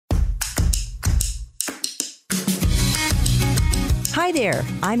Hi there,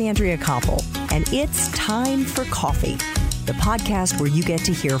 I'm Andrea Koppel, and it's time for coffee, the podcast where you get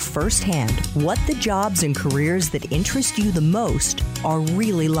to hear firsthand what the jobs and careers that interest you the most are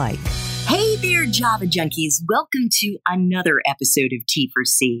really like. Hey there, Java junkies. Welcome to another episode of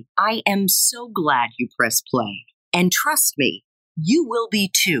T4C. I am so glad you pressed play. And trust me, you will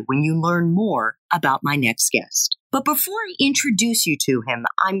be too when you learn more about my next guest. But before I introduce you to him,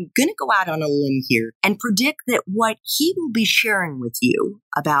 I'm going to go out on a limb here and predict that what he will be sharing with you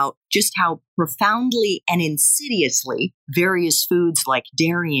about just how profoundly and insidiously various foods like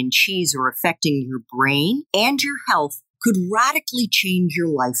dairy and cheese are affecting your brain and your health could radically change your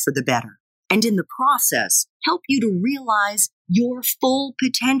life for the better. And in the process, help you to realize your full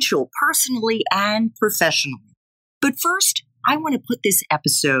potential personally and professionally. But first, I want to put this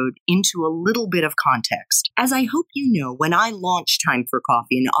episode into a little bit of context. As I hope you know, when I launched Time for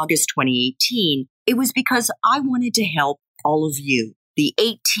Coffee in August 2018, it was because I wanted to help all of you, the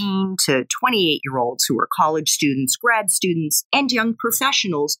 18 to 28-year-olds who are college students, grad students, and young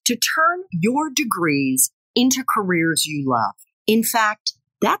professionals, to turn your degrees into careers you love. In fact,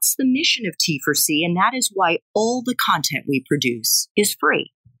 that's the mission of T4C, and that is why all the content we produce is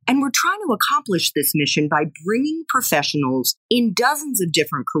free. And we're trying to accomplish this mission by bringing professionals in dozens of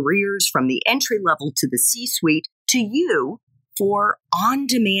different careers, from the entry level to the C-suite, to you for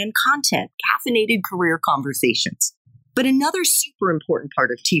on-demand content, caffeinated career conversations. But another super important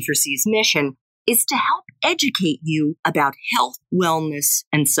part of T4C's mission is to help educate you about health, wellness,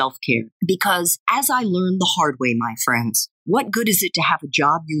 and self-care. Because as I learned the hard way, my friends, what good is it to have a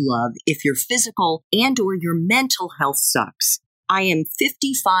job you love if your physical and or your mental health sucks? I am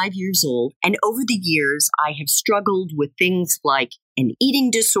 55 years old, and over the years, I have struggled with things like an eating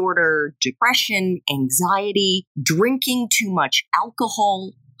disorder, depression, anxiety, drinking too much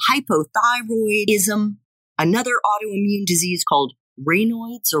alcohol, hypothyroidism, another autoimmune disease called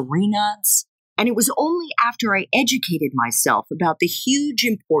Raynaud's. And it was only after I educated myself about the huge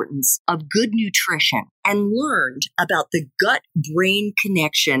importance of good nutrition and learned about the gut-brain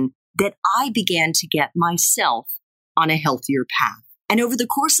connection that I began to get myself on a healthier path. And over the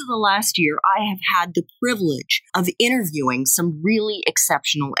course of the last year, I have had the privilege of interviewing some really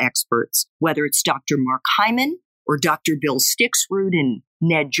exceptional experts, whether it's Dr. Mark Hyman or Dr. Bill Stixrud and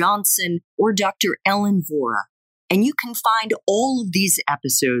Ned Johnson or Dr. Ellen Vora. And you can find all of these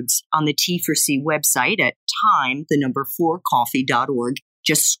episodes on the T4C website at time4coffee.org.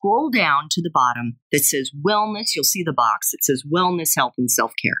 Just scroll down to the bottom that says wellness. You'll see the box that says wellness, health, and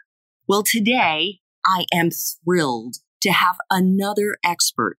self-care. Well, today, I am thrilled to have another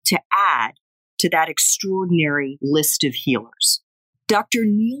expert to add to that extraordinary list of healers. Dr.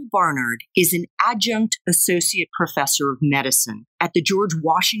 Neal Barnard is an adjunct associate professor of medicine at the George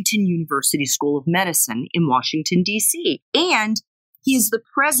Washington University School of Medicine in Washington, D.C., and he is the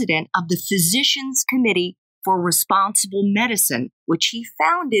president of the Physicians Committee for Responsible Medicine, which he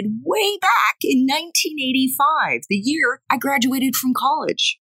founded way back in 1985, the year I graduated from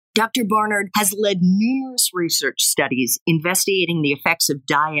college. Dr. Barnard has led numerous research studies investigating the effects of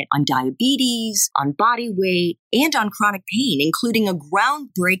diet on diabetes, on body weight, and on chronic pain, including a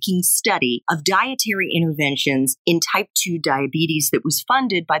groundbreaking study of dietary interventions in type 2 diabetes that was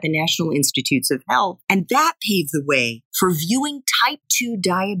funded by the National Institutes of Health. And that paved the way for viewing type 2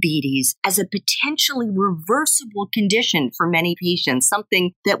 diabetes as a potentially reversible condition for many patients,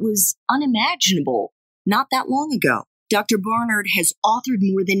 something that was unimaginable not that long ago. Dr. Barnard has authored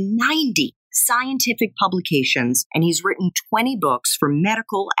more than 90 scientific publications, and he's written 20 books for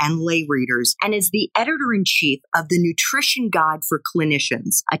medical and lay readers, and is the editor-in-chief of the Nutrition Guide for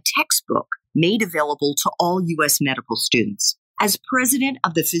Clinicians, a textbook made available to all U.S. medical students. As president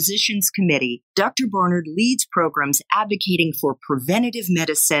of the Physicians Committee, Dr. Barnard leads programs advocating for preventative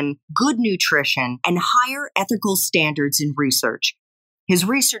medicine, good nutrition, and higher ethical standards in research. His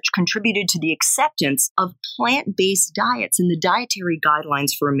research contributed to the acceptance of plant-based diets in the dietary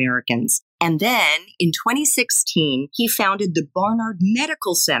guidelines for Americans. And then, in 2016, he founded the Barnard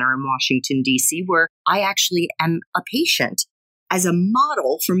Medical Center in Washington, D.C., where I actually am a patient, as a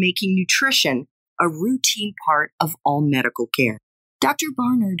model for making nutrition a routine part of all medical care. Dr.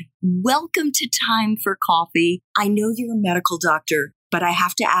 Barnard, welcome to Time for Coffee. I know you're a medical doctor, but I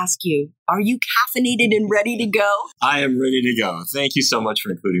have to ask you, are you caffeinated and ready to go? I am ready to go. Thank you so much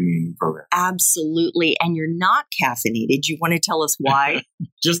for including me in the program. Absolutely. And you're not caffeinated. You want to tell us why?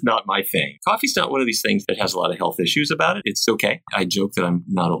 Just not my thing. Coffee's not one of these things that has a lot of health issues about it. It's okay. I joke that I'm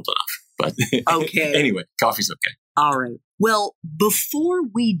not old enough. But okay. Anyway, coffee's okay. All right. Well, before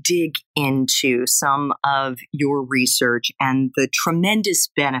we dig into some of your research and the tremendous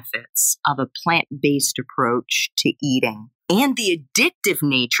benefits of a plant-based approach to eating, and the addictive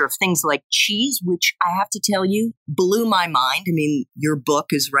nature of things like cheese, which I have to tell you, blew my mind. I mean, your book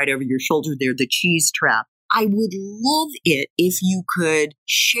is right over your shoulder there, The Cheese Trap. I would love it if you could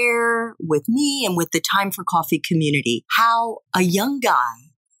share with me and with the Time for Coffee community how a young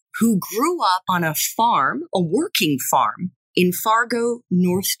guy who grew up on a farm, a working farm in Fargo,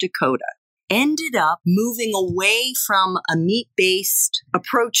 North Dakota, ended up moving away from a meat-based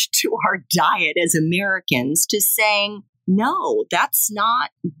approach to our diet as Americans to saying, no, that's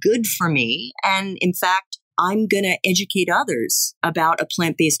not good for me. And in fact, I'm going to educate others about a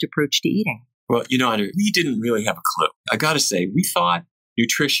plant-based approach to eating. Well, Andrew, we didn't really have a clue. I got to say, we thought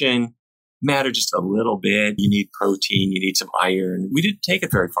nutrition mattered just a little bit. You need protein, you need some iron. We didn't take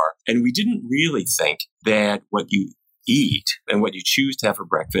it very far. And we didn't really think that what you eat and what you choose to have for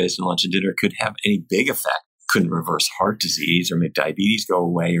breakfast and lunch and dinner could have any big effect. Couldn't reverse heart disease or make diabetes go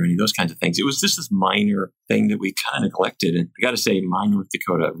away or any of those kinds of things. It was just this minor thing that we kind of neglected. And I got to say, my North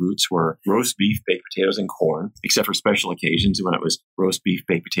Dakota roots were roast beef, baked potatoes, and corn, except for special occasions when it was roast beef,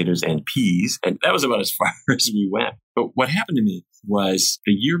 baked potatoes, and peas. And that was about as far as we went. But what happened to me was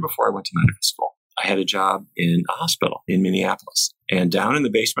the year before I went to medical school, I had a job in a hospital in Minneapolis. And down in the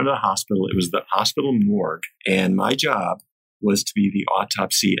basement of the hospital, it was the hospital morgue. And my job was to be the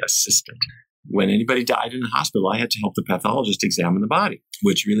autopsy assistant. When anybody died in the hospital, I had to help the pathologist examine the body,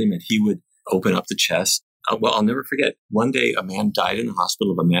 which really meant he would open up the chest. Well, I'll never forget. One day, a man died in the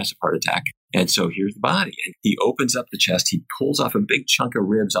hospital of a massive heart attack. And so here's the body. And he opens up the chest. He pulls off a big chunk of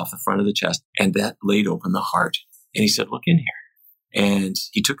ribs off the front of the chest. And that laid open the heart. And he said, look in here. And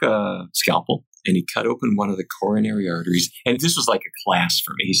he took a scalpel and he cut open one of the coronary arteries. And this was like a class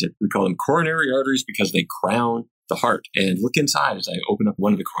for me. He said, we call them coronary arteries because they crown the heart. And look inside as I open up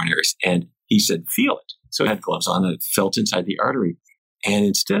one of the coronaries. And he said, feel it. So I had gloves on and it felt inside the artery. And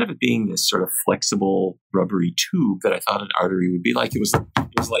instead of it being this sort of flexible, rubbery tube that I thought an artery would be like, it was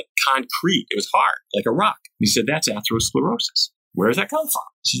like concrete. It was hard, like a rock. And he said, that's atherosclerosis. Where does that come from?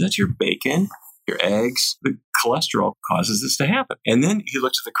 He said, that's your bacon, your eggs. The cholesterol causes this to happen. And then he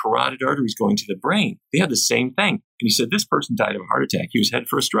looked at the carotid arteries going to the brain. They had the same thing. And he said, this person died of a heart attack. He was headed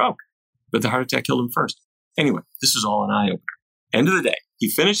for a stroke, but the heart attack killed him first. Anyway, this is all an eye-opener. End of the day, he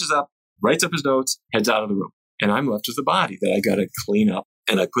finishes up, writes up his notes, heads out of the room. And I'm left with the body that I got to clean up.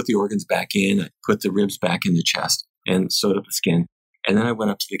 And I put the organs back in. I put the ribs back in the chest and sewed up the skin. And then I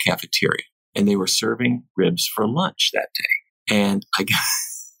went up to the cafeteria and they were serving ribs for lunch that day. And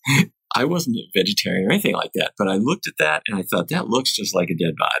I wasn't a vegetarian or anything like that, but I looked at that and I thought that looks just like a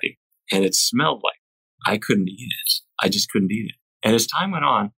dead body. And it smelled like I couldn't eat it. I just couldn't eat it. And as time went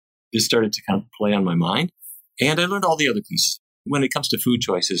on, this started to kind of play on my mind. And I learned all the other pieces. When it comes to food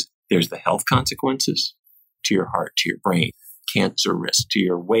choices, there's the health consequences to your heart, to your brain, cancer risk, to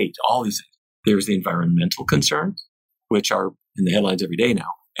your weight, all these things. There's the environmental concerns, which are in the headlines every day now.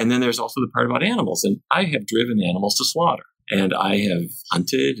 And then there's also the part about animals. And I have driven animals to slaughter. And I have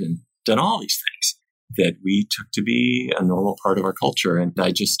hunted and done all these things that we took to be a normal part of our culture. And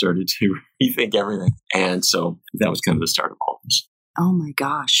I just started to rethink everything. And so that was kind of the start of all of this. Oh my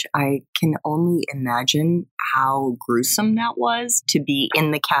gosh, I can only imagine how gruesome that was to be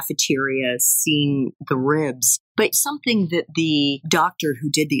in the cafeteria seeing the ribs. But something that the doctor who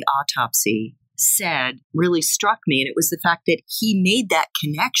did the autopsy said really struck me, and it was the fact that he made that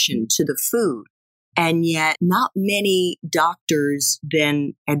connection to the food. And yet not many doctors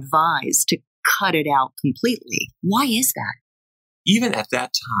then advise to cut it out completely. Why is that? Even at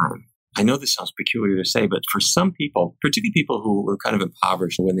that time, I know this sounds peculiar to say, but for some people, particularly people who were kind of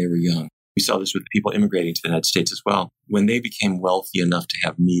impoverished when they were young, we saw this with people immigrating to the United States as well. When they became wealthy enough to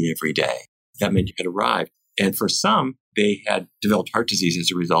have meat every day, that meant you had arrived. And for some, they had developed heart disease as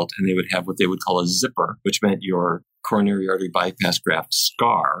a result, and they would have what they would call a zipper, which meant your coronary artery bypass graft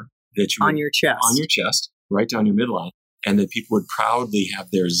scar that you on your chest, right down your midline. And that people would proudly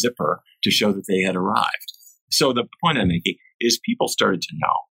have their zipper to show that they had arrived. So the point I'm making is people started to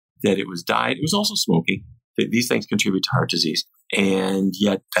know that it was diet. It was also smoking. That these things contribute to heart disease. And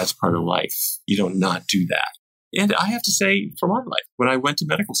yet that's part of life. You don't not do that. And I have to say, for my life, when I went to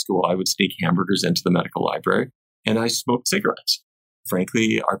medical school, I would sneak hamburgers into the medical library and I smoked cigarettes.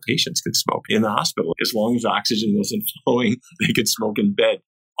 Frankly, our patients could smoke in the hospital. As long as oxygen wasn't flowing, they could smoke in bed.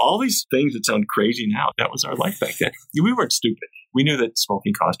 All these things that sound crazy now, that was our life back then. We weren't stupid. We knew that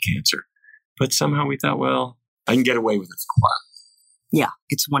smoking caused cancer. But somehow we thought, well, I can get away with it for a while. Yeah,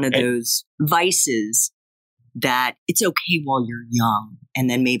 it's one of those vices that it's okay while you're young. And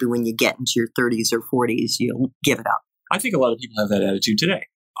then maybe when you get into your 30s or 40s, you'll give it up. I think a lot of people have that attitude today.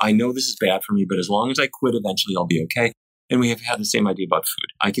 I know this is bad for me, but as long as I quit, eventually I'll be okay. And we have had the same idea about food.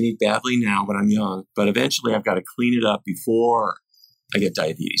 I can eat badly now when I'm young, but eventually I've got to clean it up before I get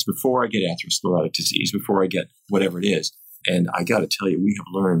diabetes, before I get atherosclerotic disease, before I get whatever it is. And I got to tell you, we have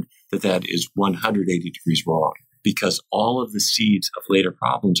learned that that is 180 degrees wrong because all of the seeds of later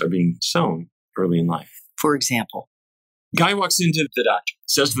problems are being sown early in life. For example? Guy walks into the doctor,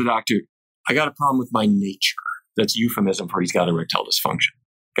 says to the doctor, I got a problem with my nature. That's euphemism for he's got erectile dysfunction.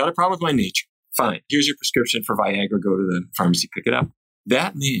 Got a problem with my nature. Fine. Here's your prescription for Viagra. Go to the pharmacy, pick it up.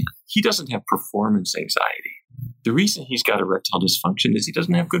 That man, he doesn't have performance anxiety. The reason he's got erectile dysfunction is he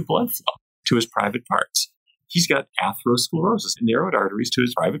doesn't have good blood flow to his private parts. He's got atherosclerosis, narrowed arteries to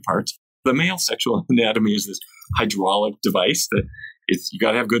his private parts. The male sexual anatomy is this hydraulic device that you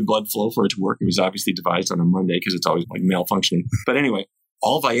got to have good blood flow for it to work. It was obviously devised on a Monday because it's always like malfunctioning. But anyway,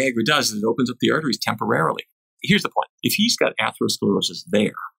 all Viagra does is it opens up the arteries temporarily. Here's the point. If he's got atherosclerosis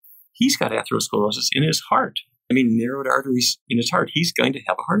there, he's got atherosclerosis in his heart. I mean, narrowed arteries in his heart. He's going to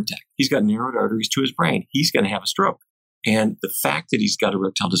have a heart attack. He's got narrowed arteries to his brain. He's going to have a stroke. And the fact that he's got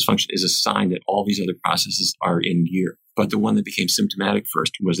erectile dysfunction is a sign that all these other processes are in gear. But the one that became symptomatic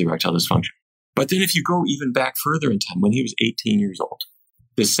first was the erectile dysfunction. But then if you go even back further in time, when he was 18 years old,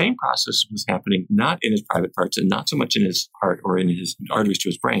 the same process was happening not in his private parts and not so much in his heart or in his arteries to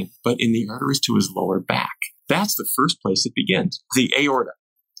his brain, but in the arteries to his lower back. That's the first place it begins. The aorta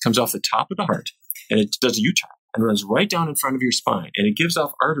comes off the top of the heart and it does a U-turn and runs right down in front of your spine. And it gives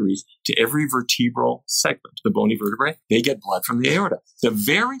off arteries to every vertebral segment, the bony vertebrae. They get blood from the aorta. The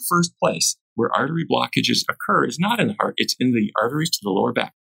very first place where artery blockages occur is not in the heart. It's in the arteries to the lower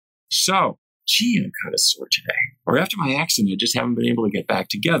back. So, gee, I'm kind of sore today. Or after my accident, I just haven't been able to get back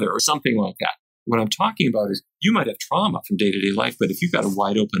together or something like that. What I'm talking about is you might have trauma from day-to-day life, but if you've got a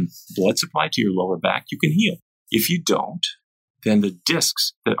wide open blood supply to your lower back, you can heal. If you don't, then the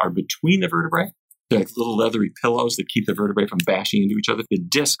discs that are between the vertebrae, they're like little leathery pillows that keep the vertebrae from bashing into each other. The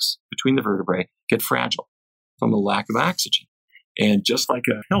discs between the vertebrae get fragile from the lack of oxygen. And just like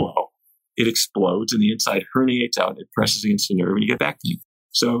a pillow, it explodes and the inside herniates out. It presses against the nerve and you get back pain.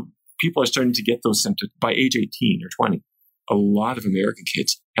 So people are starting to get those symptoms by age 18 or 20. A lot of American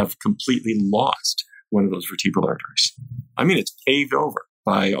kids have completely lost one of those vertebral arteries. I mean, it's paved over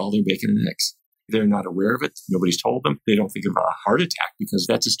by all their bacon and eggs. They're not aware of it. Nobody's told them. They don't think of a heart attack because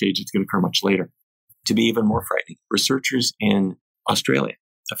that's a stage that's going to occur much later. To be even more frightening, researchers in Australia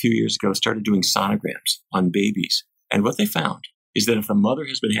a few years ago started doing sonograms on babies. And what they found is that if a mother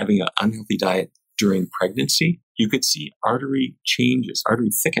has been having an unhealthy diet during pregnancy, you could see artery changes,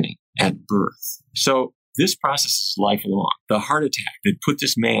 artery thickening at birth. So this process is lifelong. The heart attack that put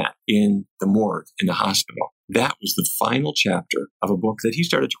this man in the morgue in the hospital, that was the final chapter of a book that he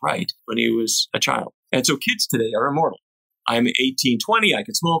started to write when he was a child. And so kids today are immortal. I'm 18, 20, I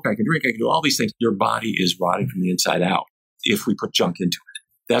can smoke, I can drink, I can do all these things. Your body is rotting from the inside out if we put junk into it.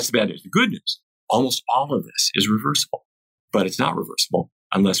 That's the bad news. The good news, almost all of this is reversible, but it's not reversible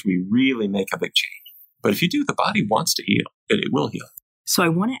unless we really make a big change. But if you do, the body wants to heal, it will heal. So I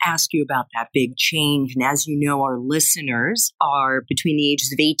want to ask you about that big change. And as you know, our listeners are between the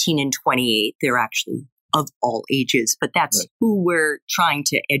ages of 18 and 28. They're actually of all ages, but that's right. Who we're trying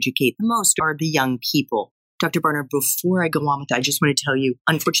to educate the most are the young people. Dr. Barnard, before I go on with that, I just want to tell you,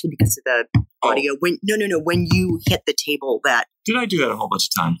 unfortunately, because of the audio, when you hit the table that... Did I do that a whole bunch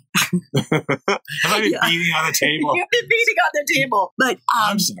of times? Have I been beating on the table? You've been beating on the table. But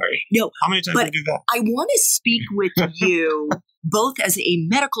I'm sorry. No. How many times did I do that? I want to speak with you both as a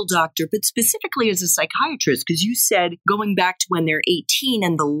medical doctor, but specifically as a psychiatrist, because you said going back to when they're 18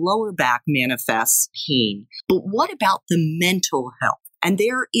 and the lower back manifests pain. But what about the mental health? And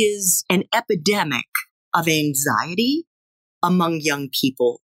there is an epidemic of anxiety among young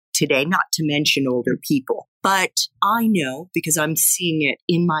people today, not to mention older people. But I know, because I'm seeing it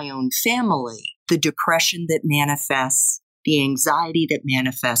in my own family, the depression that manifests, the anxiety that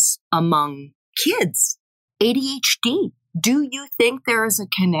manifests among kids, ADHD. Do you think there is a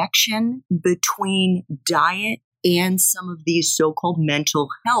connection between diet and some of these so-called mental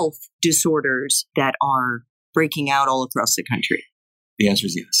health disorders that are breaking out all across the country? The answer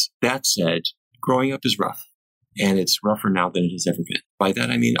is yes. That said, growing up is rough, and it's rougher now than it has ever been. By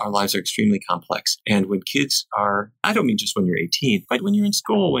that, I mean our lives are extremely complex. And when kids are, I don't mean just when you're 18, but when you're in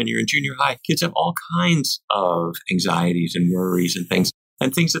school, when you're in junior high, kids have all kinds of anxieties and worries and things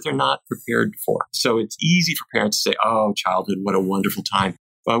that they're not prepared for. So it's easy for parents to say, oh, childhood, what a wonderful time.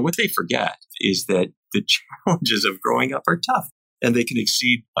 But what they forget is that the challenges of growing up are tough, and they can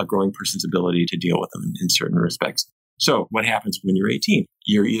exceed a growing person's ability to deal with them in certain respects. So what happens when you're 18?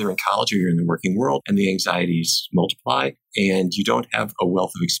 You're either in college or you're in the working world, and the anxieties multiply, and you don't have a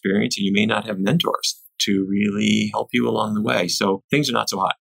wealth of experience, and you may not have mentors to really help you along the way. So things are not so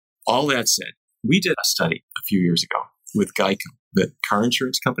hot. All that said, we did a study a few years ago with Geico, the car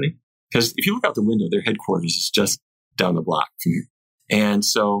insurance company, because if you look out the window, their headquarters is just down the block from here. And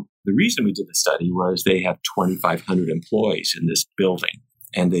so the reason we did the study was they have 2,500 employees in this building,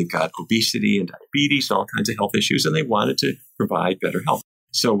 and they've got obesity and diabetes, all kinds of health issues, and they wanted to provide better health.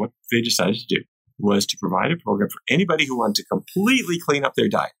 So what they decided to do was to provide a program for anybody who wanted to completely clean up their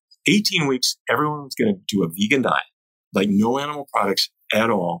diet. 18 weeks, everyone was going to do a vegan diet, like no animal products at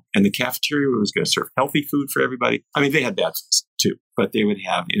all. And the cafeteria was going to serve healthy food for everybody. I mean, they had bad foods too, but they would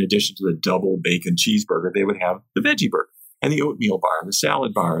have, in addition to the double bacon cheeseburger, they would have the veggie burger and the oatmeal bar and the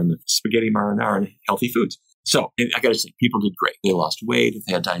salad bar and the spaghetti marinara and healthy foods. So I got to say, people did great. They lost weight. If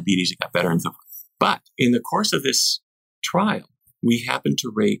they had diabetes, it got better and so forth. But in the course of this trial, we happened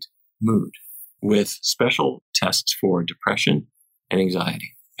to rate mood with special tests for depression and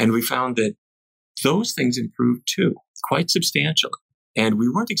anxiety. And we found that those things improved too, quite substantially. And we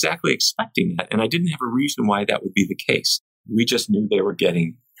weren't exactly expecting that. And I didn't have a reason why that would be the case. We just knew they were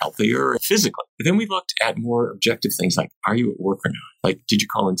getting healthier physically. But then we looked at more objective things like, are you at work or not? Like, did you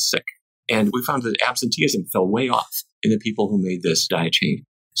call in sick? And we found that absenteeism fell way off in the people who made this diet change.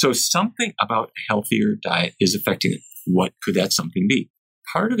 So something about a healthier diet is affecting it. What could that something be?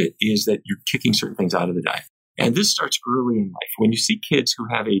 Part of it is that you're kicking certain things out of the diet. And this starts early in life. When you see kids who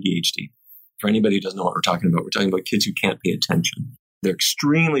have ADHD, for anybody who doesn't know what we're talking about kids who can't pay attention. They're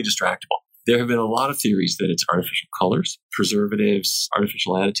extremely distractible. There have been a lot of theories that it's artificial colors, preservatives,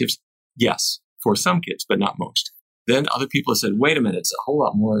 artificial additives. Yes, for some kids, but not most. Then other people have said, wait a minute, it's a whole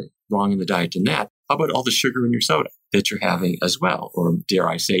lot more wrong in the diet than that. How about all the sugar in your soda that you're having as well? Or dare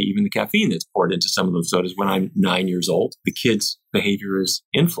I say, even the caffeine that's poured into some of those sodas. When I'm 9 years old, the kid's behavior is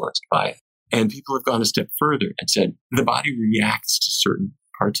influenced by it. And people have gone a step further and said the body reacts to certain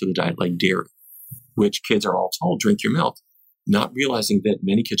parts of the diet, like dairy, which kids are all told, drink your milk, not realizing that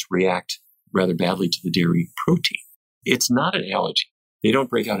many kids react rather badly to the dairy protein. It's not an allergy. They don't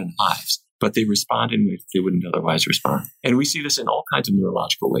break out in hives, but they respond in ways they wouldn't otherwise respond. And we see this in all kinds of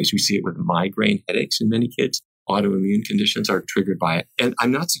neurological ways. We see it with migraine headaches in many kids. Autoimmune conditions are triggered by it. And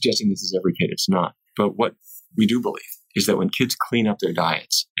I'm not suggesting this is every kid. It's not. But what we do believe is that when kids clean up their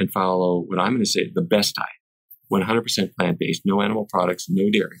diets and follow what I'm going to say the best diet, 100% plant-based, no animal products, no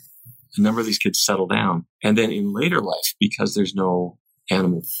dairy, a number of these kids settle down. And then in later life, because there's no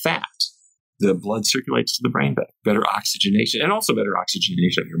animal fat, the blood circulates to the brain better, better oxygenation, and also better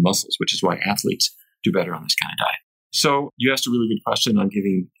oxygenation of your muscles, which is why athletes do better on this kind of diet. So you asked a really good question. I'm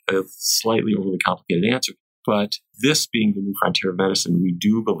giving a slightly overly complicated answer. But this being the new frontier of medicine, we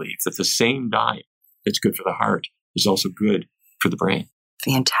do believe that the same diet that's good for the heart is also good for the brain.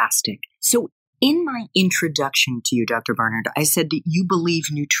 Fantastic. So in my introduction to you, Dr. Barnard, I said that you believe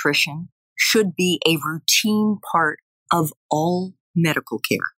nutrition should be a routine part of all medical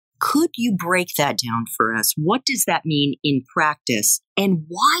care. Could you break that down for us? What does that mean in practice? And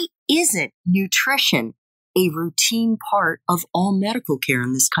why isn't nutrition a routine part of all medical care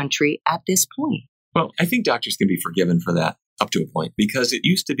in this country at this point? Well, I think doctors can be forgiven for that up to a point, because it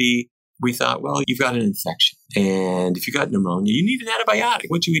used to be, we thought, well, you've got an infection. And if you got pneumonia, you need an antibiotic.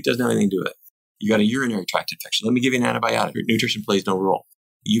 What you eat doesn't have anything to do with it. You got a urinary tract infection. Let me give you an antibiotic. Nutrition plays no role.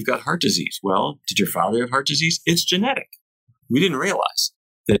 You've got heart disease. Well, did your father have heart disease? It's genetic. We didn't realize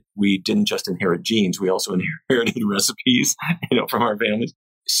that we didn't just inherit genes. We also inherited recipes, from our families.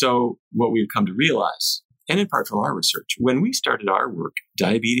 So what we've come to realize, and in part from our research, when we started our work,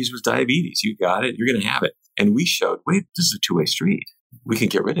 diabetes was diabetes. You got it. You're going to have it. And we showed, wait, this is a two-way street. We can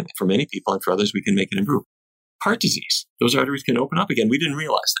get rid of it. For many people and for others, we can make it improve. Heart disease, those arteries can open up again. We didn't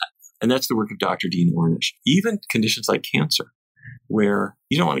realize that. And that's the work of Dr. Dean Ornish. Even conditions like cancer, where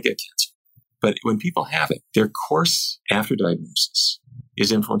you don't want to get cancer. But when people have it, their course after diagnosis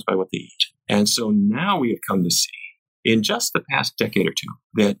is influenced by what they eat. And so now we have come to see, in just the past decade or two,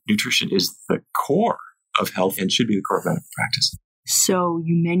 that nutrition is the core of health and should be the core of medical practice. So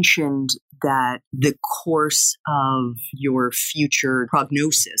you mentioned that the course of your future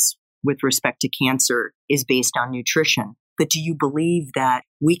prognosis with respect to cancer is based on nutrition. But do you believe that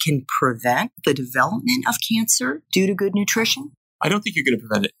we can prevent the development of cancer due to good nutrition? I don't think you're going to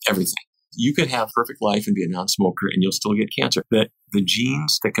prevent everything. You could have perfect life and be a non-smoker and you'll still get cancer. But the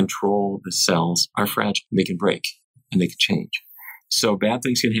genes that control the cells are fragile. They can break and they can change. So bad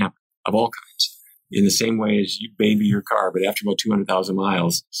things can happen of all kinds. In the same way as you baby your car, but after about 200,000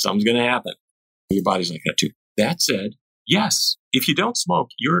 miles, something's going to happen. Your body's like that too. That said, yes, if you don't smoke,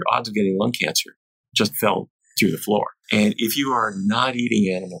 your odds of getting lung cancer just fell through the floor. And if you are not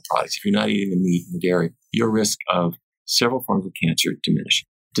eating animal products, if you're not eating the meat and the dairy, your risk of several forms of cancer diminish.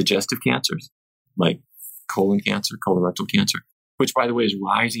 Digestive cancers, like colon cancer, colorectal cancer, which, by the way, is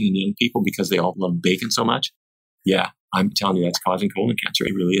rising in young people because they all love bacon so much. Yeah, I'm telling you, that's causing colon cancer.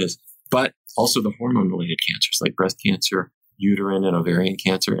 It really is. But also the hormone-related cancers like breast cancer, uterine and ovarian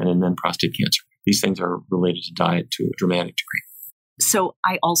cancer, and then prostate cancer. These things are related to diet to a dramatic degree. So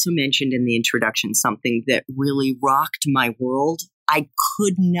I also mentioned in the introduction something that really rocked my world. I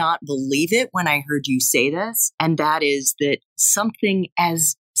could not believe it when I heard you say this, and that is that something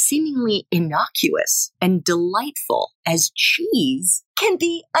as seemingly innocuous and delightful as cheese can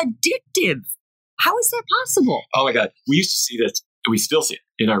be addictive. How is that possible? Oh my God. We used to see this. We still see it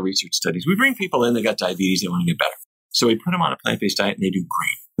in our research studies. We bring people in, they got diabetes, they want to get better. So we put them on a plant-based diet and they do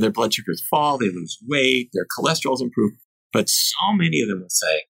great. Their blood sugars fall, they lose weight, their cholesterol's improved. But so many of them will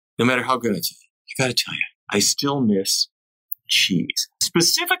say, no matter how good I feel, I got to tell you, I still miss cheese.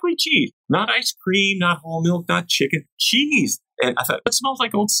 Specifically cheese. Not ice cream, not whole milk, not chicken. Cheese. And I thought, it smells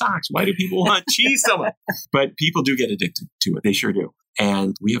like old socks. Why do people want cheese so much? But people do get addicted to it. They sure do.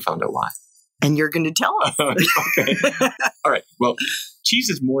 And we have found out why. And you're going to tell us. Okay. All right. Well, cheese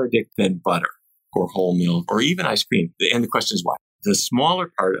is more addictive than butter or whole milk or even ice cream. And the question is why? The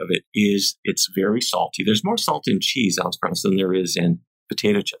smaller part of it is it's very salty. There's more salt in cheese, ounce grams, than there is in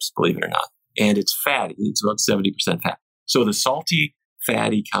potato chips, believe it or not. And it's fatty. It's about 70% fat. So the salty,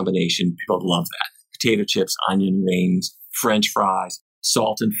 fatty combination, people love that. Potato chips, onion rings, French fries,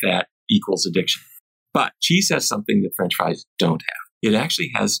 salt and fat equals addiction. But cheese has something that French fries don't have. It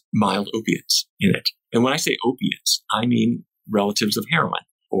actually has mild opiates in it. And when I say opiates, I mean relatives of heroin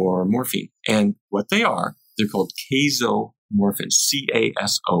or morphine. And what they are, they're called casomorphins,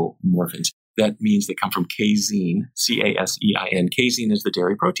 C-A-S-O morphins. That means they come from casein, C-A-S-E-I-N. Casein is the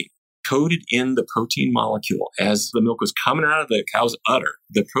dairy protein. Coated in the protein molecule as the milk was coming out of the cow's udder,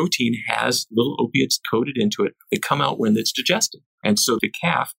 the protein has little opiates coated into it that come out when it's digested. And so the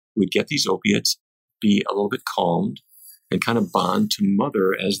calf would get these opiates, be a little bit calmed, and kind of bond to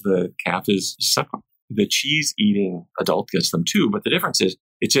mother as the calf is suckling. The cheese-eating adult gets them too, but the difference is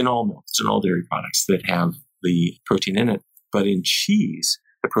it's in all milk. It's in all dairy products that have the protein in it. But in cheese,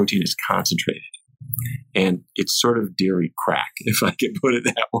 the protein is concentrated. And it's sort of dairy crack, if I can put it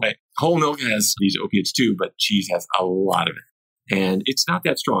that way. Whole milk has these opiates too, but cheese has a lot of it. And it's not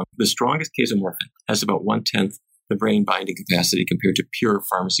that strong. The strongest casomorphin has about 1/10 the brain binding capacity compared to pure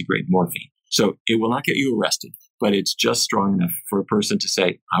pharmacy-grade morphine. So it will not get you arrested, but it's just strong enough for a person to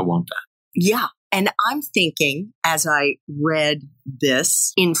say, I want that. Yeah. And I'm thinking, as I read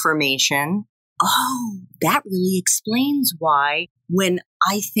this information, oh, that really explains why when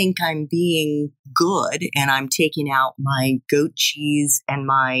I think I'm being good and I'm taking out my goat cheese and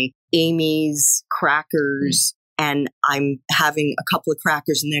my Amy's crackers and I'm having a couple of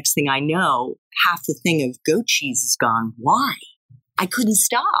crackers, the next thing I know, half the thing of goat cheese is gone. Why? I couldn't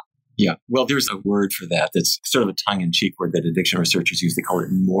stop. Yeah. Well, there's a word for that that's sort of a tongue-in-cheek word that addiction researchers use. They call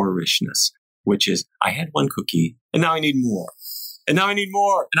it moorishness, which is I had one cookie and now I need more. And now I need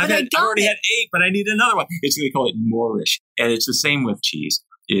more. And I already had 8, but I need another one. It's they call it moorish. And it's the same with cheese,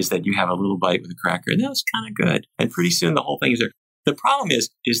 is that you have a little bite with a cracker, and that was kind of good. And pretty soon the whole thing is there. The problem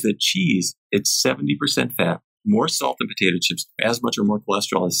is that cheese, it's 70% fat, more salt than potato chips, as much or more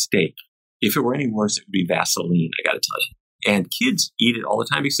cholesterol as steak. If it were any worse, it would be Vaseline, I got to tell you. And kids eat it all the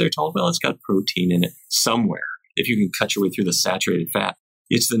time because they're told, well, it's got protein in it somewhere. If you can cut your way through the saturated fat,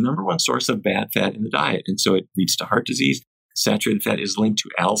 it's the number one source of bad fat in the diet. And so it leads to heart disease. Saturated fat is linked to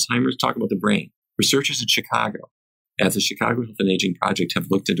Alzheimer's. Talk about the brain. Researchers in Chicago at the Chicago Health and Aging Project have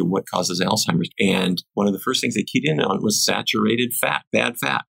looked into what causes Alzheimer's. And one of the first things they keyed in on was saturated fat, bad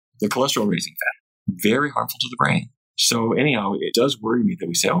fat, the cholesterol-raising fat. Very harmful to the brain. So anyhow, it does worry me that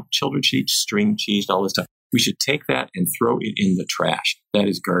we say, oh, children should eat string cheese and all this stuff. We should take that and throw it in the trash. That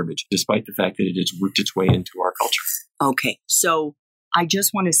is garbage, despite the fact that it has worked its way into our culture. Okay, so I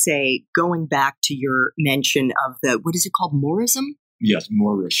just want to say, going back to your mention of the, what is it called, moorism? Yes,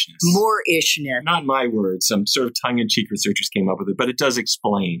 moorishness. Moorishness. Not my word. Some sort of tongue-in-cheek researchers came up with it, but it does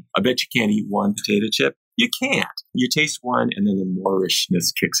explain. I bet you can't eat one potato chip. You can't. You taste one, and then the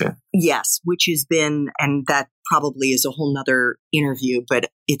moorishness kicks in. Yes, which has been, and that probably is a whole nother interview,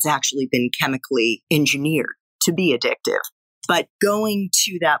 but it's actually been chemically engineered to be addictive. But going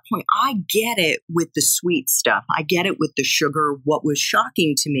to that point, I get it with the sweet stuff. I get it with the sugar. What was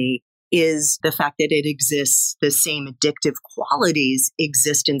shocking to me is the fact that it exists, the same addictive qualities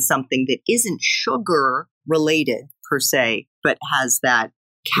exist in something that isn't sugar related per se, but has that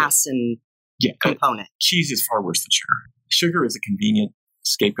casein component. Cheese is far worse than sugar. Sugar is a convenient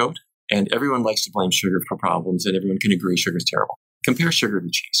scapegoat, and everyone likes to blame sugar for problems, and everyone can agree sugar is terrible. Compare sugar to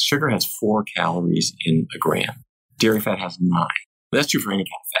cheese. Sugar has 4 calories in a gram. Dairy fat has 9. That's true for any kind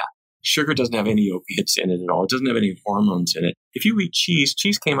of fat. Sugar doesn't have any opiates in it at all. It doesn't have any hormones in it. If you eat cheese,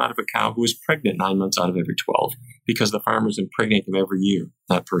 cheese came out of a cow who was pregnant 9 months out of every 12 because the farmers impregnate them every year.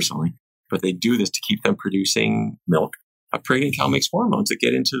 Not personally, but they do this to keep them producing milk. A pregnant cow makes hormones that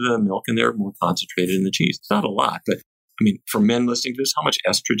get into the milk and they're more concentrated in the cheese. It's not a lot, but I mean, for men listening to this, how much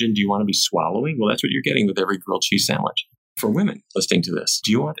estrogen do you want to be swallowing? Well, that's what you're getting with every grilled cheese sandwich. For women listening to this, do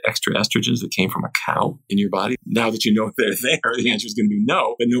you want extra estrogens that came from a cow in your body? Now that you know they're there, the answer is going to be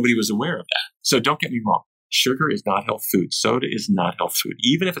no, but nobody was aware of that. So don't get me wrong. Sugar is not health food. Soda is not health food.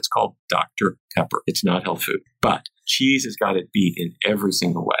 Even if it's called Dr. Pepper, it's not health food. But cheese has got it beat in every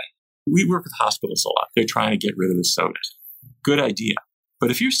single way. We work with hospitals a lot. They're trying to get rid of the sodas. Good idea. But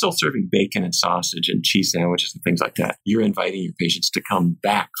if you're still serving bacon and sausage and cheese sandwiches and things like that, you're inviting your patients to come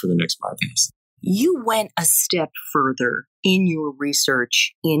back for the next podcast. You went a step further in your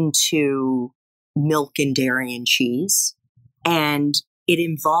research into milk and dairy and cheese, and it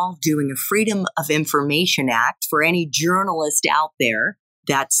involved doing a Freedom of Information Act for any journalist out there.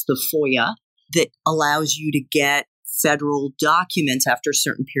 That's the FOIA that allows you to get federal documents after a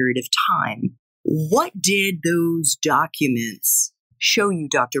certain period of time. What did those documents show you,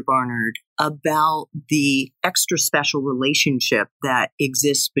 Dr. Barnard, about the extra special relationship that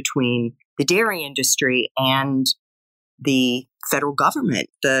exists between the dairy industry and the federal government,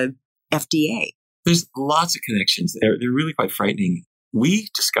 the FDA? There's lots of connections. They're really quite frightening. We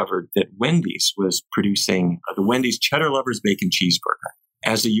discovered that Wendy's was producing the Wendy's Cheddar Lovers Bacon Cheeseburger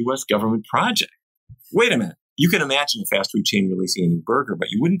as a U.S. government project. Wait a minute. You can imagine a fast food chain releasing a new burger, but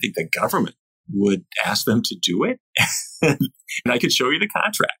you wouldn't think the government would ask them to do it. And I could show you the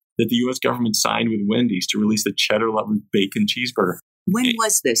contract that the U.S. government signed with Wendy's to release the Cheddar Lovers Bacon Cheeseburger. When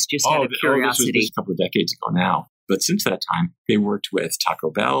was this? Just out of curiosity. This was a couple of decades ago now. But since that time, they worked with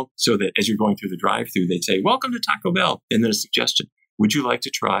Taco Bell so that as you're going through the drive-thru, they'd say, "Welcome to Taco Bell." And then a suggestion, "Would you like to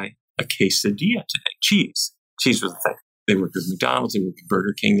try a quesadilla today?" Cheese. Cheese was the thing. They worked with McDonald's. They worked with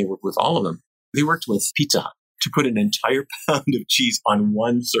Burger King. They worked with all of them. They worked with Pizza Hut to put an entire pound of cheese on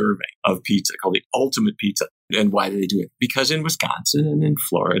one serving of pizza called the Ultimate Pizza. And why do they do it? Because in Wisconsin and in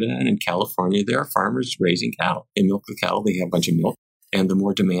Florida and in California, there are farmers raising cattle. They milk the cattle. They have a bunch of milk. And the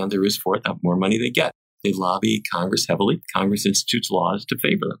more demand there is for it, the more money they get. They lobby Congress heavily. Congress institutes laws to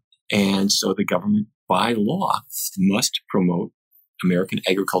favor them. And so the government, by law, must promote American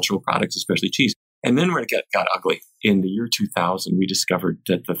agricultural products, especially cheese. And then when it got ugly, in the year 2000, we discovered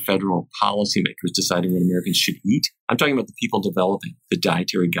that the federal policymakers deciding what Americans should eat. I'm talking about the people developing the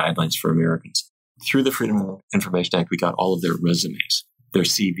dietary guidelines for Americans. Through the Freedom of Information Act, we got all of their resumes, their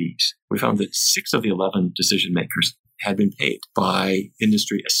CVs. We found that 6 of the 11 decision makers had been paid by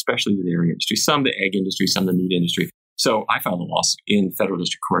industry, especially the dairy industry, some the egg industry, some the meat industry. So I filed a lawsuit in federal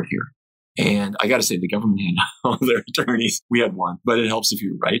district court here. And I got to say, the government had all their attorneys. We had one, but it helps if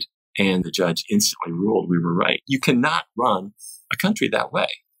you're right. And the judge instantly ruled we were right. You cannot run a country that way.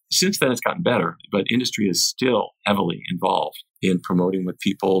 Since then, it's gotten better, but industry is still heavily involved in promoting what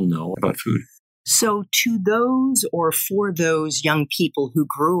people know about food. So to those or for those young people who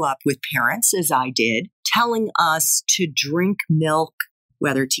grew up with parents, as I did, telling us to drink milk,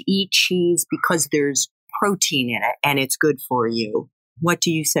 whether to eat cheese because there's protein in it and it's good for you, what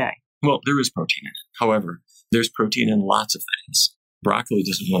do you say? Well, there is protein in it. However, there's protein in lots of things. Broccoli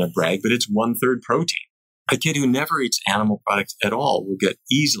doesn't want to brag, but it's 1/3 protein. A kid who never eats animal products at all will get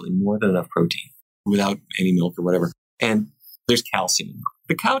easily more than enough protein without any milk or whatever. And there's calcium in milk.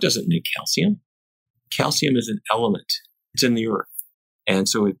 The cow doesn't make calcium. Calcium is an element. It's in the earth. And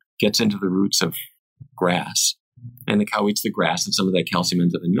so it gets into the roots of grass. And the cow eats the grass and some of that calcium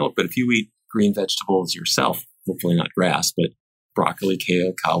ends up in milk. But if you eat green vegetables yourself, hopefully not grass, but broccoli,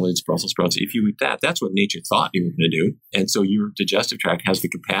 kale, collards, Brussels sprouts, if you eat that, that's what nature thought you were going to do. And so your digestive tract has the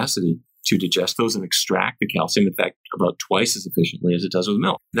capacity to digest those and extract the calcium, in fact, about twice as efficiently as it does with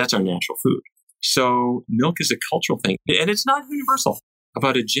milk. That's our natural food. So milk is a cultural thing, and it's not universal.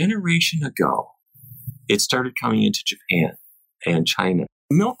 About a generation ago, it started coming into Japan and China.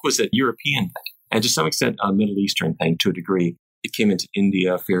 Milk was a European thing, and to some extent a Middle Eastern thing to a degree. It came into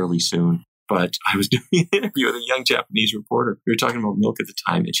India fairly soon. But I was doing an interview with a young Japanese reporter. We were talking about milk at the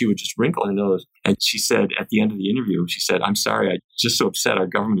time, and she would just wrinkle her nose. And she said, at the end of the interview, she said, "I'm sorry, I'm just so upset. Our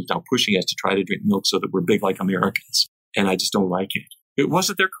government is now pushing us to try to drink milk so that we're big like Americans. And I just don't like it." It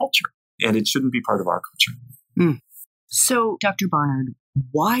wasn't their culture, and it shouldn't be part of our culture. So, Dr. Barnard,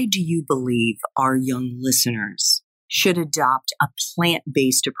 why do you believe our young listeners should adopt a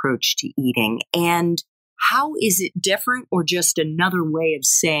plant-based approach to eating? And how is it different or just another way of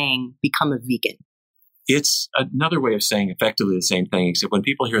saying become a vegan? It's another way of saying effectively the same thing, except when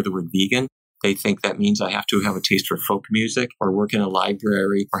people hear the word vegan, They think that means I have to have a taste for folk music or work in a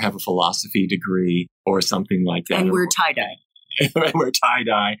library or have a philosophy degree or something like that. And wear tie-dye. And wear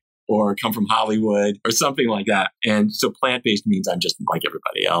tie-dye or come from Hollywood or something like that. And so plant-based means I'm just like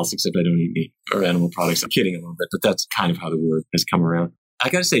everybody else, except I don't eat meat or animal products. I'm kidding a little bit, but that's kind of how the word has come around. I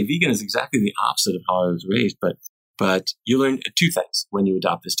got to say, vegan is exactly the opposite of how I was raised, but you learn two things when you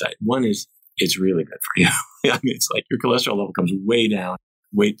adopt this diet. One is it's really good for you. I mean, it's like your cholesterol level comes way down.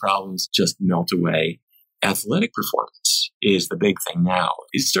 Weight problems just melt away. Athletic performance is the big thing now.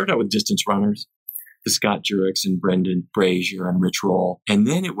 It started out with distance runners, the Scott Jureks and Brendan Brazier and Rich Roll. And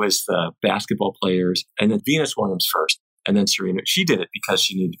then it was the basketball players. And then Venus Williams first. And then Serena. She did it because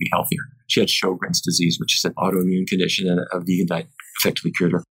she needed to be healthier. She had Sjogren's disease, which is an autoimmune condition, and a vegan diet effectively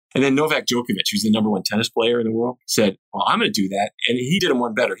cured her. And then Novak Djokovic, who's the number one tennis player in the world, said, well, I'm going to do that. And he did him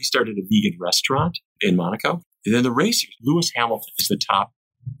one better. He started a vegan restaurant in Monaco. And then the racers, Lewis Hamilton is the top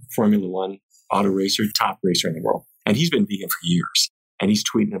Formula One auto racer, top racer in the world. And he's been vegan for years. And he's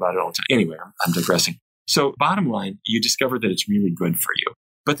tweeting about it all the time. Anyway, I'm digressing. So bottom line, you discover that it's really good for you.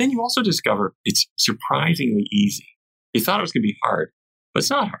 But then you also discover it's surprisingly easy. You thought it was going to be hard, but it's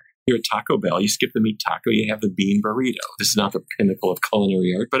not hard. You're at Taco Bell, you skip the meat taco, you have the bean burrito. This is not the pinnacle of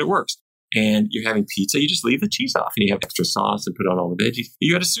culinary art, but it works. And you're having pizza, you just leave the cheese off and you have extra sauce and put on all the veggies.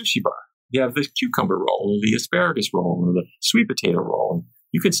 You got a sushi bar. You have the cucumber roll or the asparagus roll or the sweet potato roll.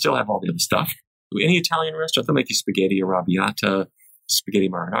 You could still have all the other stuff. Any Italian restaurant, they'll make you spaghetti arrabbiata, spaghetti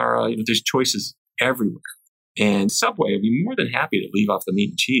marinara. There's choices everywhere. And Subway would be more than happy to leave off the meat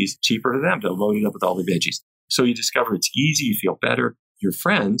and cheese. Cheaper to them to load it up with all the veggies. So you discover it's easy, you feel better. Your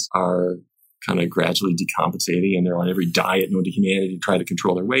friends are kind of gradually decompensating and they're on every diet known to humanity to try to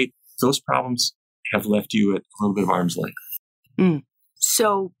control their weight. Those problems have left you at a little bit of arm's length.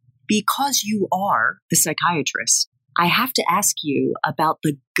 So because you are a psychiatrist, I have to ask you about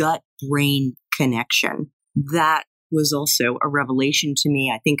the gut-brain connection. That was also a revelation to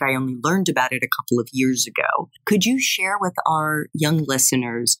me. I think I only learned about it a couple of years ago. Could you share with our young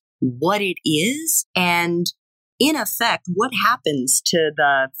listeners what it is and, in effect, what happens to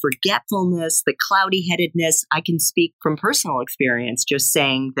the forgetfulness, the cloudy-headedness? I can speak from personal experience, just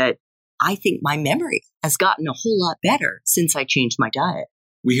saying that I think my memory has gotten a whole lot better since I changed my diet.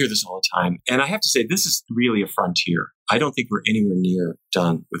 We hear this all the time. And I have to say, this is really a frontier. I don't think we're anywhere near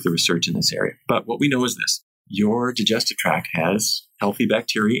done with the research in this area. But what we know is this. Your digestive tract has healthy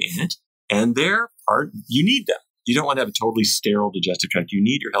bacteria in it, and you need them. You don't want to have a totally sterile digestive tract. You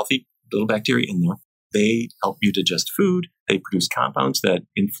need your healthy little bacteria in there. They help you digest food. They produce compounds that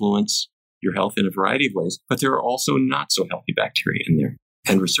influence your health in a variety of ways. But there are also not so healthy bacteria in there.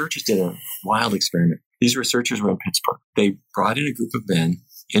 And researchers did a wild experiment. These researchers were in Pittsburgh. They brought in a group of men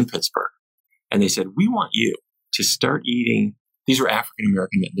in Pittsburgh, and they said, we want you to start eating. These were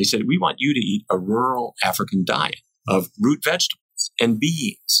African-American men. They said, we want you to eat a rural African diet of root vegetables and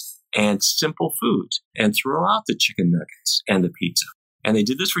beans and simple foods and throw out the chicken nuggets and the pizza. And they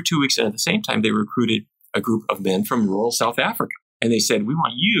did this for 2 weeks. And at the same time, they recruited a group of men from rural South Africa. And they said, we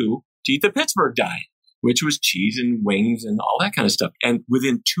want you to eat the Pittsburgh diet, which was cheese and wings and all that kind of stuff. And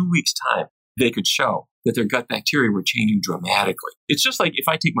within 2 weeks' time, they could show that their gut bacteria were changing dramatically. It's just like if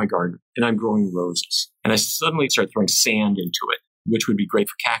I take my garden and I'm growing roses and I suddenly start throwing sand into it, which would be great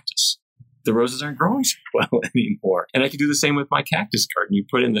for cactus. The roses aren't growing so well anymore. And I can do the same with my cactus garden. You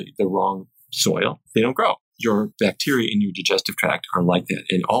put in the wrong soil, they don't grow. Your bacteria in your digestive tract are like that.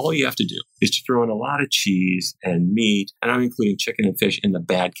 And all you have to do is to throw in a lot of cheese and meat, and I'm including chicken and fish in the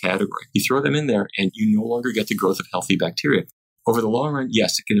bad category. You throw them in there and you no longer get the growth of healthy bacteria. Over the long run,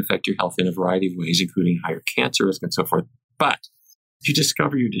 yes, it can affect your health in a variety of ways, including higher cancer risk and so forth. But if you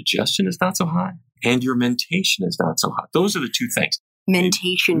discover your digestion is not so hot and your mentation is not so hot, those are the two things.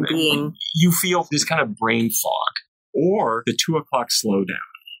 Mentation being? You feel this kind of brain fog or the 2 o'clock slowdown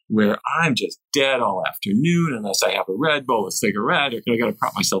where I'm just dead all afternoon unless I have a Red Bull, a cigarette, or I got to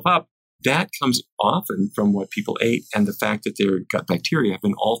prop myself up. That comes often from what people ate and the fact that their gut bacteria have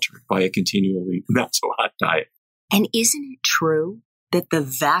been altered by a continually not so hot diet. And isn't it true that the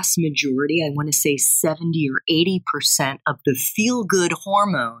vast majority, I want to say 70 or 80% of the feel-good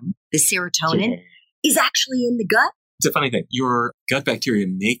hormone, the serotonin, is actually in the gut? It's a funny thing. Your gut bacteria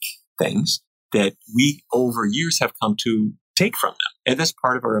make things that we over years have come to take from them. And that's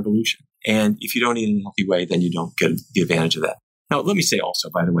part of our evolution. And if you don't eat in a healthy way, then you don't get the advantage of that. Now, let me say also,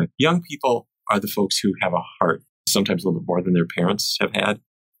 by the way, young people are the folks who have a heart, sometimes a little bit more than their parents have had.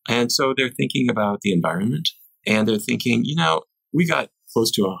 And so they're thinking about the environment. And they're thinking, we got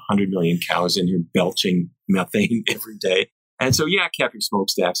close to 100 million cows in here belching methane every day. And so, cap your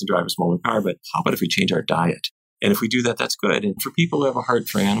smokestacks and drive a smaller car. But how about if we change our diet? And if we do that, that's good. And for people who have a heart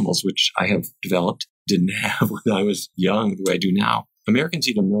for animals, which I have developed, didn't have when I was young the way I do now, Americans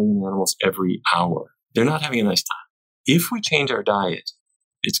eat 1 million animals every hour. They're not having a nice time. If we change our diet,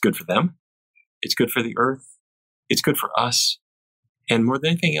 it's good for them. It's good for the earth. It's good for us. And more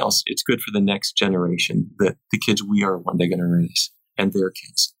than anything else, it's good for the next generation, the kids we are one day going to raise and their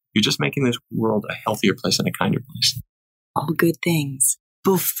kids. You're just making this world a healthier place and a kinder place. All good things.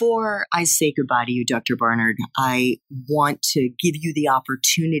 Before I say goodbye to you, Dr. Barnard, I want to give you the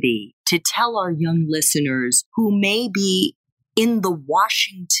opportunity to tell our young listeners who may be in the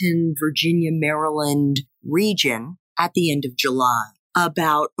Washington, Virginia, Maryland region at the end of July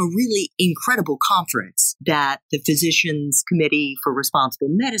about a really incredible conference that the Physicians Committee for Responsible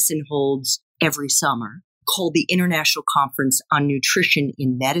Medicine holds every summer, called the International Conference on Nutrition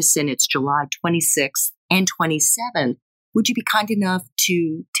in Medicine. It's July 26th and 27th. Would you be kind enough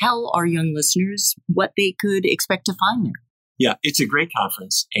to tell our young listeners what they could expect to find there? Yeah, it's a great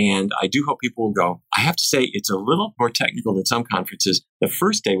conference, and I do hope people will go. I have to say, it's a little more technical than some conferences. The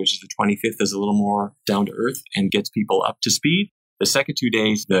first day, which is the 25th, is a little more down to earth and gets people up to speed. The second 2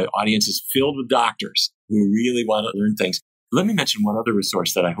 days, the audience is filled with doctors who really want to learn things. Let me mention one other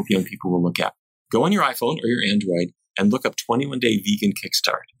resource that I hope young people will look at. Go on your iPhone or your Android and look up 21 Day Vegan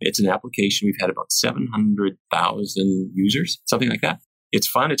Kickstart. It's an application. We've had about 700,000 users, something like that. It's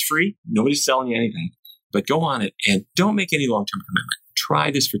fun. It's free. Nobody's selling you anything. But go on it and don't make any long-term commitment.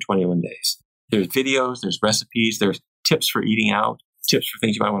 Try this for 21 days. There's videos, there's recipes, there's tips for eating out, tips for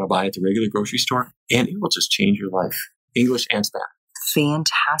things you might want to buy at the regular grocery store, and it will just change your life, English and Spanish.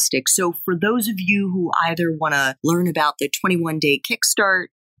 Fantastic. So for those of you who either want to learn about the 21-day Kickstart,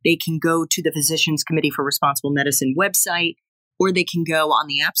 they can go to the Physicians Committee for Responsible Medicine website, or they can go on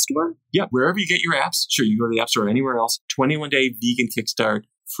the App Store. Yeah, wherever you get your apps. Sure, you can go to the App Store or anywhere else. 21-day Vegan Kickstart,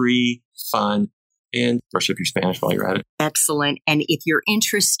 free, fun, and brush up your Spanish while you're at it. Excellent. And if you're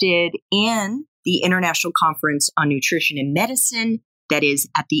interested in the International Conference on Nutrition and Medicine, that is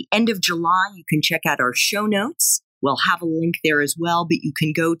at the end of July, you can check out our show notes. We'll have a link there as well, but you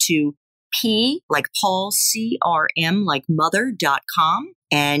can go to P like Paul, CRM like mother.com,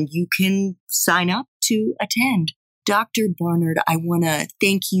 and you can sign up to attend. Dr. Barnard, I want to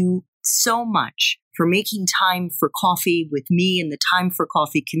thank you so much for making time for coffee with me and the Time for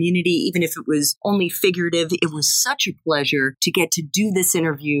Coffee community. Even if it was only figurative, it was such a pleasure to get to do this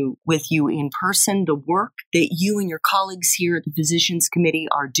interview with you in person. The work that you and your colleagues here at the Physicians Committee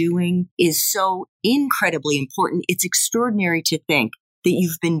are doing is so incredibly important. It's extraordinary to think that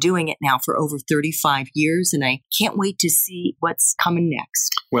you've been doing it now for over 35 years, and I can't wait to see what's coming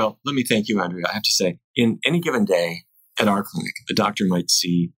next. Well, let me thank you, Andrea. I have to say, in any given day at our clinic, a doctor might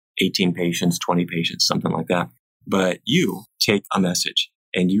see 18 patients, 20 patients, something like that. But you take a message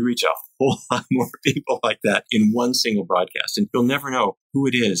and you reach a whole lot more people like that in one single broadcast. And you'll never know who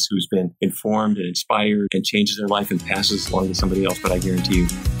it is who's been informed and inspired and changes their life and passes along to somebody else. But I guarantee you,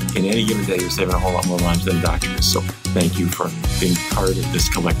 in any given day, you're saving a whole lot more lives than a doctor is. So thank you for being part of this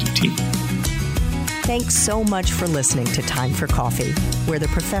collective team. Thanks so much for listening to Time for Coffee, where the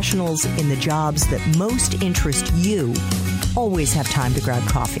professionals in the jobs that most interest you always have time to grab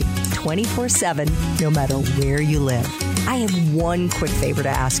coffee 24/7, no matter where you live. I have one quick favor to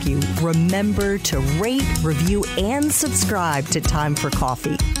ask you. Remember to rate, review, and subscribe to Time for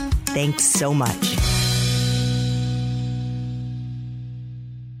Coffee. Thanks so much.